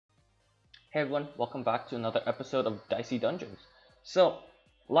Hey everyone, welcome back to another episode of Dicey Dungeons. So,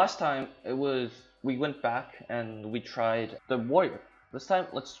 last time we went back and we tried the warrior. This time,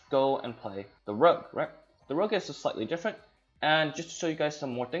 let's go and play the rogue, right? The rogue is slightly different, and just to show you guys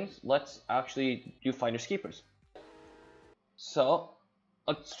some more things, let's actually do finders keepers. So,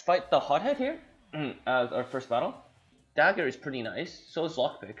 let's fight the hothead here as our first battle. Dagger is pretty nice, so is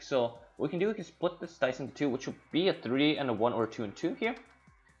lockpick. So, what we can do, we can split this dice into two, which will be a 3 and a 1 or a 2 and 2 here.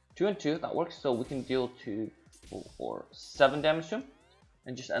 2 and 2, that works, so we can deal 2 or 7 damage to him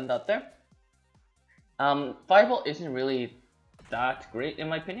and just end that there. Fireball isn't really that great in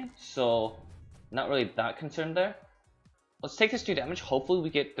my opinion, so not really that concerned there. Let's take this 2 damage, hopefully we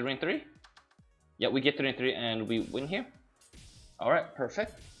get 3 and 3. Yeah, we get 3 and 3 and we win here. Alright,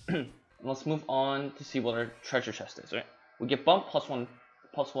 perfect. Let's move on to see what our treasure chest is, right? We get bump plus one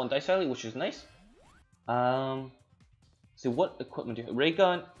dice value, which is nice. So what equipment do you have? Ray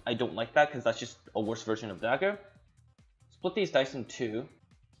gun, I don't like that because that's just a worse version of dagger. Split these dice in 2.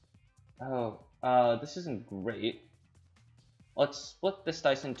 Oh, this isn't great. Let's split this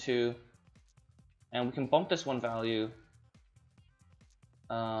dice in 2. And we can bump this one value.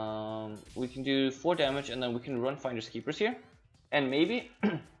 We can do 4 damage and then we can run finders keepers here. And maybe,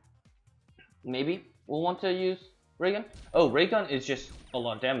 maybe we'll want to use ray gun. Oh, ray gun is just a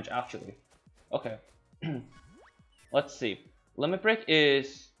lot of damage actually. Okay. Let's see. Limit break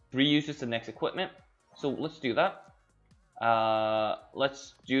is reuses the next equipment, so let's do that.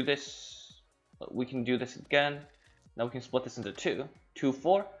 Let's do this. We can do this again. Now we can split this into 2, 2,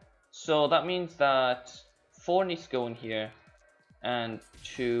 4. So that means that 4 needs to go in here, and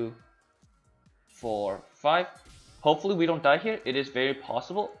 2, 4, 5. Hopefully we don't die here. It is very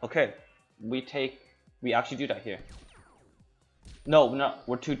possible. Okay, we actually do die here. No,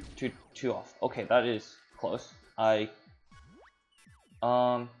 we're two off. Okay, that is close.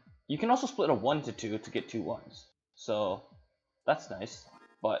 You can also split a 1 to 2 to get 2 1s, so that's nice.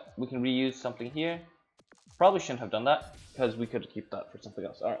 But we can reuse something here. Probably shouldn't have done that because we could keep that for something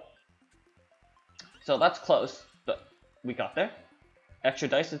else. All right. So that's close, but we got there. Extra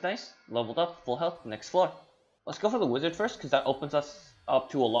dice is nice. Leveled up, full health. Next floor. Let's go for the wizard first because that opens us up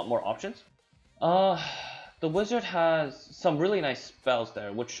to a lot more options. The wizard has some really nice spells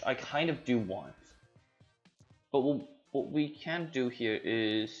there, which I kind of do want. But what we can do here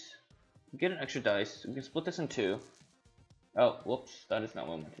is get an extra dice. We can split this in 2. Oh, whoops, that is not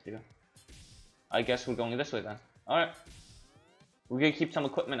what I meant to do. I guess we're going this way then. Alright. We're gonna keep some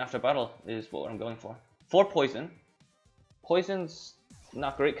equipment after battle is what I'm going for. 4 poison. Poison's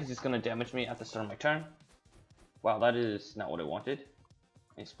not great because it's gonna damage me at the start of my turn. Wow, that is not what I wanted.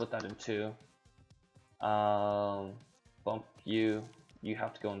 I split that in 2. Bump you. You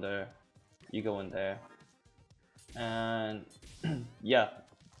have to go in there. You go in there. And yeah,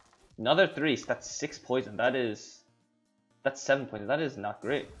 another 3, so that's 6 poison. That's 7 poison. That is not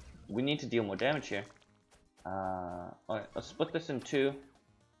great. We need to deal more damage here. Alright, let's split this in 2.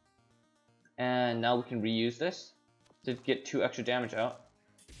 And now we can reuse this to get 2 extra damage out.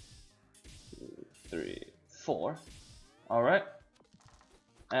 2, 3, 4. Alright.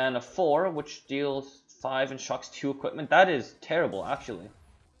 And a 4, which deals 5 and shocks 2 equipment. That is terrible actually.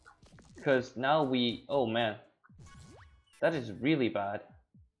 Because now oh man. That is really bad.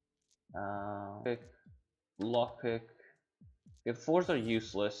 Pick, lockpick. Okay, 4s are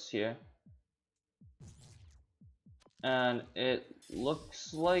useless here. And it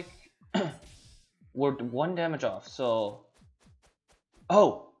looks like we're 1 damage off, so...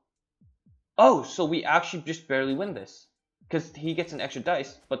 Oh, so we actually just barely win this. Because he gets an extra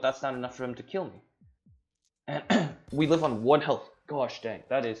dice, but that's not enough for him to kill me. And we live on 1 health. Gosh dang,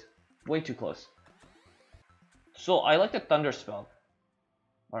 that is way too close. So I like the thunder spell.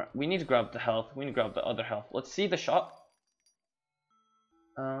 Alright, we need to grab the health. We need to grab the other health. Let's see the shot.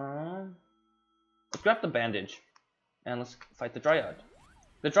 Let's grab the bandage. And let's fight the dryad.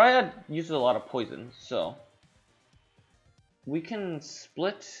 The dryad uses a lot of poison, so we can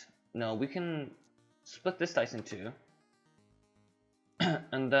split this dice in 2.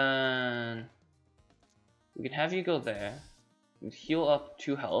 And then we can have you go there. We heal up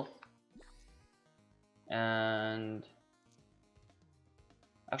 2 health. And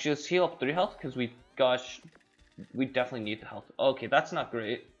actually, let's heal up 3 health because we definitely need the health. Okay, that's not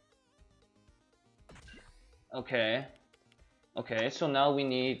great. Okay, so now we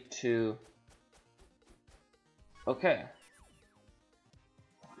need to. Okay,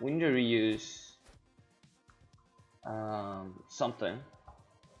 we need to reuse something.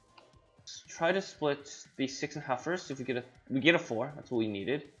 Let's try to split the 6.5 first. If we get a 4, that's what we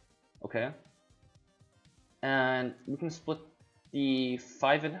needed. Okay. And we can split the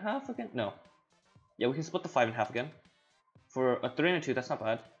 5.5 again? No. Yeah, we can split the 5.5 again. For a 3 and a 2, that's not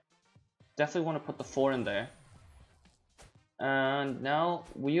bad. Definitely want to put the 4 in there. And now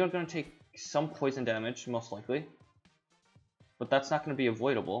we are going to take some poison damage, most likely. But that's not going to be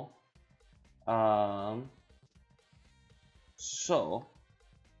avoidable. So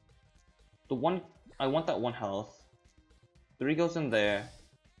the one, I want that 1 health. 3 goes in there.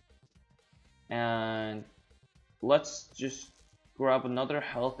 And let's just grab another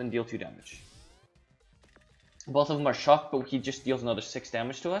health and deal 2 damage. Both of them are shocked, but he just deals another 6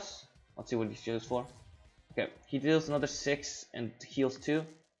 damage to us. Let's see what he deals for. Okay, he deals another 6 and heals 2.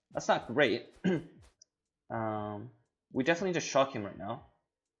 That's not great. We definitely need to shock him right now.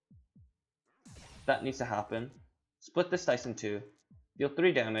 That needs to happen. Split this dice in 2. Deal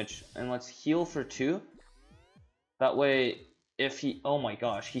 3 damage, and let's heal for 2. That way, if he... Oh my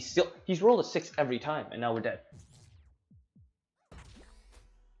gosh, he's rolled a 6 every time, and now we're dead.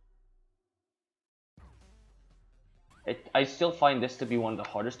 I still find this to be one of the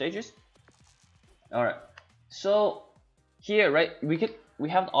harder stages. Alright, so here, right, we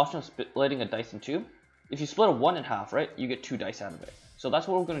have the option of splitting a dice in 2. If you split a 1 in half, right, you get 2 dice out of it. So that's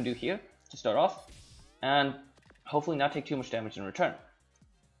what we're going to do here to start off, and hopefully not take too much damage in return.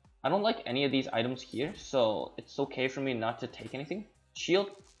 I don't like any of these items here, so it's okay for me not to take anything. Shield,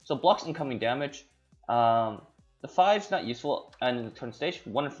 so blocks incoming damage. The 5's not useful, and in the turn stage,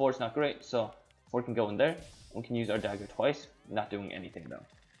 1 and 4 is not great, so 4 can go in there. We can use our dagger twice, not doing anything though.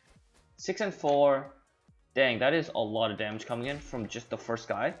 6 and 4, dang, that is a lot of damage coming in from just the first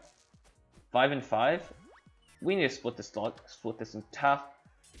guy. 5 and 5, we need to split this in half,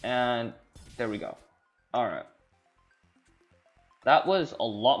 and there we go. Alright. That was a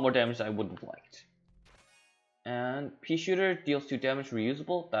lot more damage than I would have liked. And pea shooter deals 2 damage,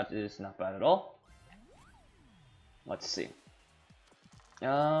 reusable, that is not bad at all. Let's see.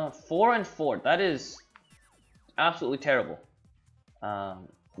 4 and 4, that is absolutely terrible.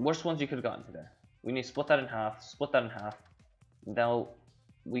 Worst ones you could have gotten today. We need to split that in half, Now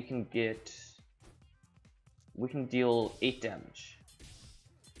we can deal 8 damage.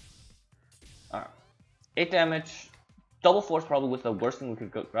 Alright. 8 damage. Double 4s probably was the worst thing we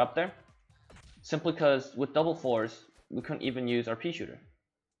could grab there. Simply because with double 4s, we couldn't even use our pea shooter.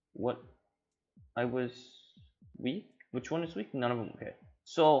 What? I was weak? Which one is weak? None of them. Okay.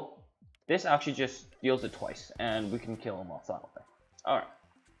 So this actually just deals it twice, and we can kill him off that way. Alright.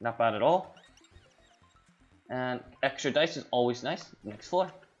 Not bad at all. And extra dice is always nice. Next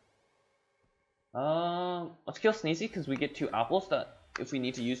floor. Let's kill Sneezy because we get 2 apples that if we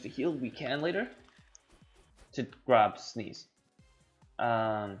need to use to heal, we can later. To grab Sneeze.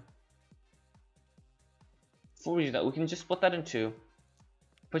 Before we do that, we can just split that in 2.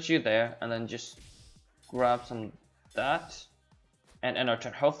 Put you there, and then just grab some of that. And end our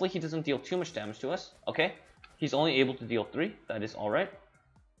turn. Hopefully he doesn't deal too much damage to us. Okay. He's only able to deal 3. That is alright.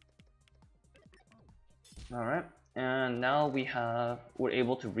 Alright. And now we're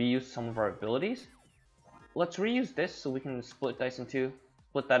able to reuse some of our abilities. Let's reuse this so we can split dice in 2.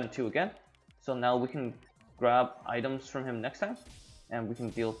 Split that in 2 again. So now we can grab items from him next time. And we can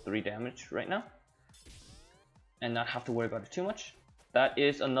deal 3 damage right now. And not have to worry about it too much. That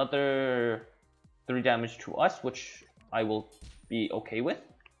is another 3 damage to us, which I will be okay with.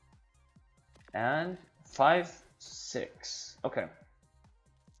 And 5, 6. Okay.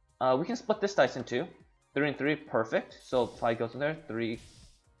 We can split this dice in 2. 3 and 3, perfect. So 5 goes in there, 3,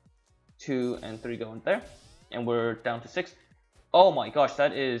 2, and 3 go in there. And we're down to 6. Oh my gosh,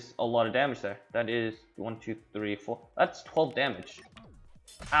 that is a lot of damage there. That is 1, 2, 3, 4. That's 12 damage.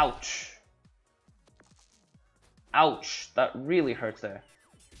 Ouch. Ouch. That really hurts there.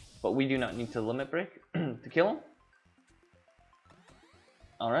 But we do not need to limit break to kill him.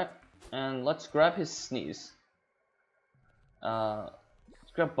 Alright. And let's grab his sneeze. Let's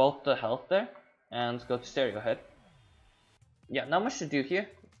grab both the health there. And let's go to stereo head. Yeah, not much to do here.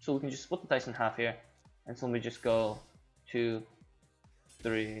 So we can just split the dice in half here. And so we just go 2,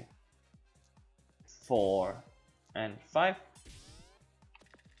 3, 4, and 5.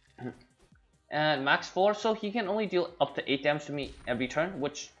 And max 4, so he can only deal up to 8 damage to me every turn,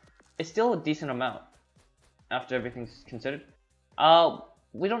 which is still a decent amount after everything's considered.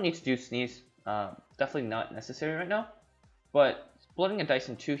 We don't need to do sneeze. Definitely not necessary right now. But splitting a dice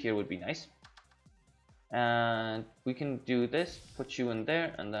in 2 here would be nice. And we can do this, put you in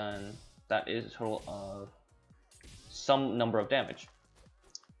there, and then that is a total of some number of damage.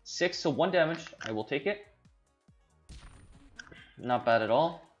 6, so 1 damage, I will take it. Not bad at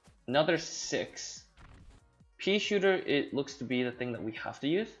all. Another 6. Pea shooter, it looks to be the thing that we have to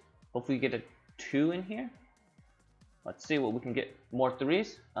use. Hopefully we get a 2 in here. Let's see what we can get. More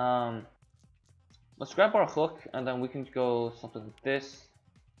 3s. Let's grab our hook, and then we can go something like this,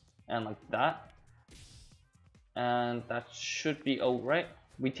 and like that. And that should be alright.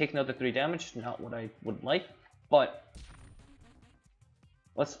 We take another 3 damage, not what I would like, but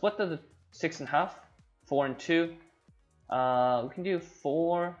let's split the 6 in half, 4 and 2. We can do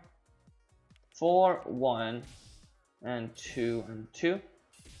 4, 1, and 2 and 2.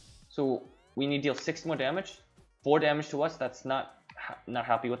 So we need to deal 6 more damage. 4 damage to us. That's not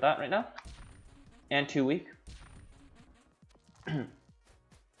happy with that right now. And 2 weak.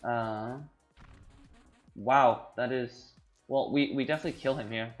 Wow, that is... Well, we definitely kill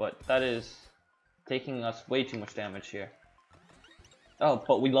him here, but that is taking us way too much damage here. Oh,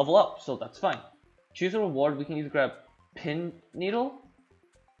 but we level up, so that's fine. Choose a reward. We can either grab Pin Needle,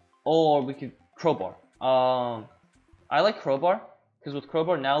 or we could Crowbar. I like Crowbar, because with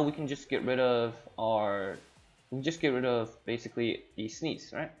Crowbar now we can just get rid of our... We can just get rid of basically the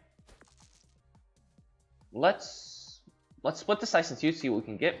sneeze, right? Let's split the size and see what we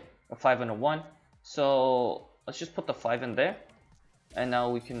can get. A 5 and a 1. So let's just put the 5 in there, and now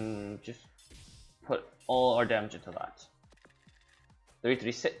we can just put all our damage into that.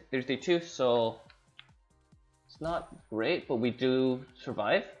 332, so it's not great, but we do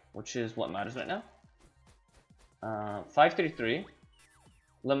survive, which is what matters right now. 533.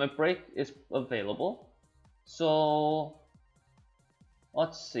 Limit break is available, so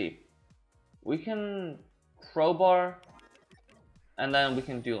let's see. We can crowbar, and then we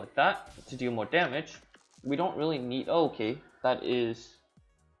can do like that to deal more damage. We don't really need... Oh, okay, that is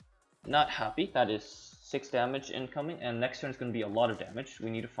not happy. That is 6 damage incoming, and next turn is going to be a lot of damage. We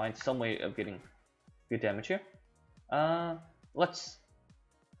need to find some way of getting good damage here. Let's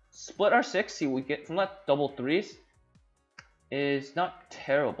split our 6, see what we get from that. Double 3s is not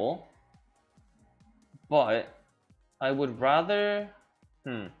terrible, but I would rather...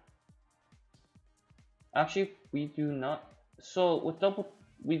 Actually, we do not... So with double,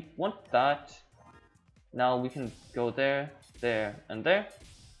 we want that. Now we can go there, there, and there,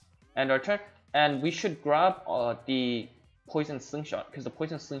 and our turn. And we should grab the poison slingshot, because the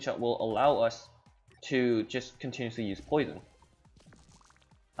poison slingshot will allow us to just continuously use poison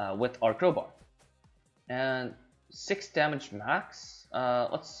with our crowbar. And 6 damage max.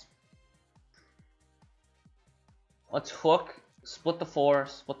 Let's hook, split the 4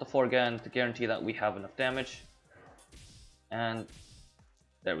 again to guarantee that we have enough damage. And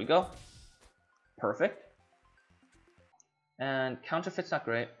there we go. Perfect. And counterfeit's not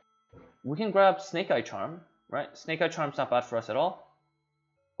great. We can grab Snake Eye Charm, right? Snake Eye Charm's not bad for us at all.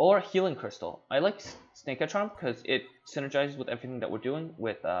 Or Healing Crystal. I like Snake Eye Charm because it synergizes with everything that we're doing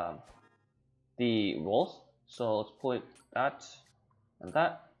with the rolls. So let's put that and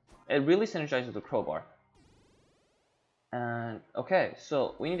that. It really synergizes with Crowbar. And okay,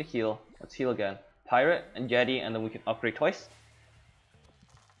 so we need to heal. Let's heal again. Pirate and Yeti, and then we can upgrade twice.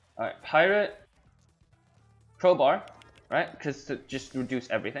 Alright, Pirate, Crowbar, right? Because to just reduce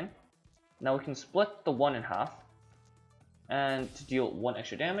everything. Now we can split the 1 in half, and to deal 1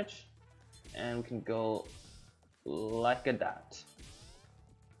 extra damage, and we can go like that.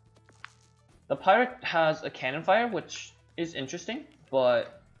 The Pirate has a cannon fire, which is interesting,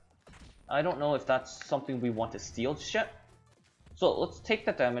 but I don't know if that's something we want to steal just yet. So let's take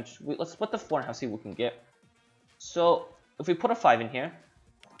that damage. Let's split the 4 in half, see what we can get. So if we put a 5 in here,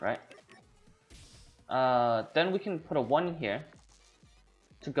 right? Then we can put a 1 in here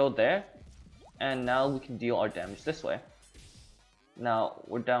to go there, and now we can deal our damage this way. Now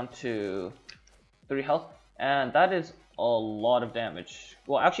we're down to 3 health, and that is a lot of damage.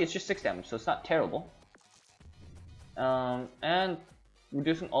 Well, actually it's just 6 damage, so it's not terrible. And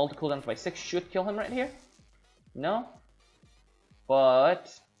reducing all the cooldowns by 6 should kill him right here. No?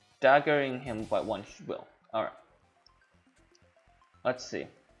 But daggering him by 1 will. Alright. Let's see.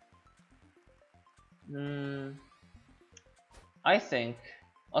 I think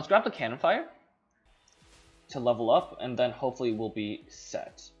let's grab the cannon fire to level up, and then hopefully we'll be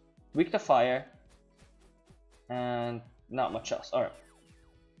set. Weak to fire, and not much else. Alright.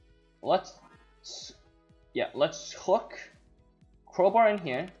 Let's hook crowbar in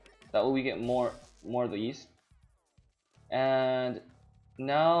here. That way we get more of these. And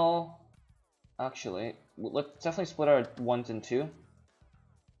now, actually, let's definitely split our 1s in 2.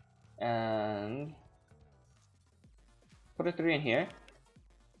 And put a 3 in here.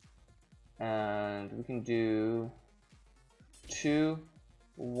 And we can do 2,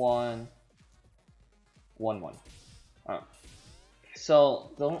 1, 1, 1. Alright.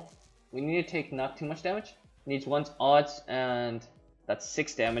 So we need to take not too much damage. Needs 1's odds, and that's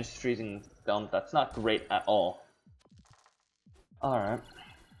 6 damage, freezing them. That's not great at all. Alright.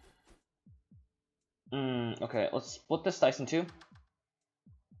 Okay, let's split this dice in two.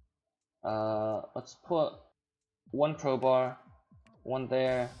 Let's put one crowbar, one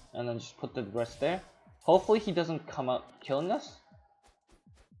there, and then just put the rest there. Hopefully he doesn't come out killing us.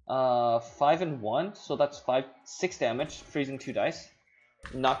 5 and 1, so that's 6 damage, freezing 2 dice.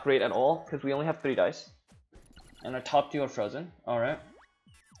 Not great at all, because we only have 3 dice. And our top 2 are frozen. Alright.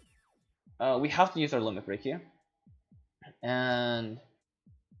 We have to use our limit break here. And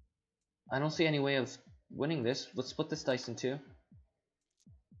I don't see any way of winning this. Let's split this dice in 2.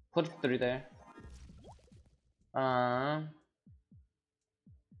 Put 3 there.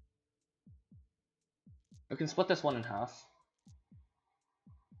 We can split this one in half.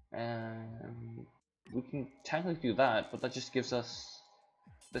 And we can technically do that, but that just gives us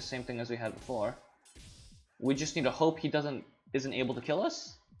the same thing as we had before. We just need to hope he isn't able to kill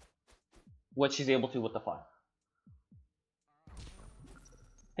us, which he's able to with the fire.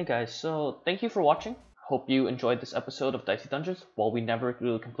 Hey guys, so thank you for watching. Hope you enjoyed this episode of Dicey Dungeons. While we never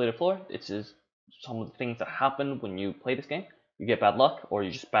really completed a floor, it's just some of the things that happen when you play this game. You get bad luck, or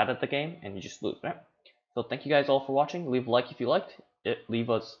you're just bad at the game and you just lose, right? So thank you guys all for watching. Leave a like if you liked it. Leave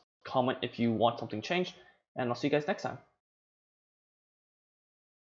us a comment if you want something changed, and I'll see you guys next time.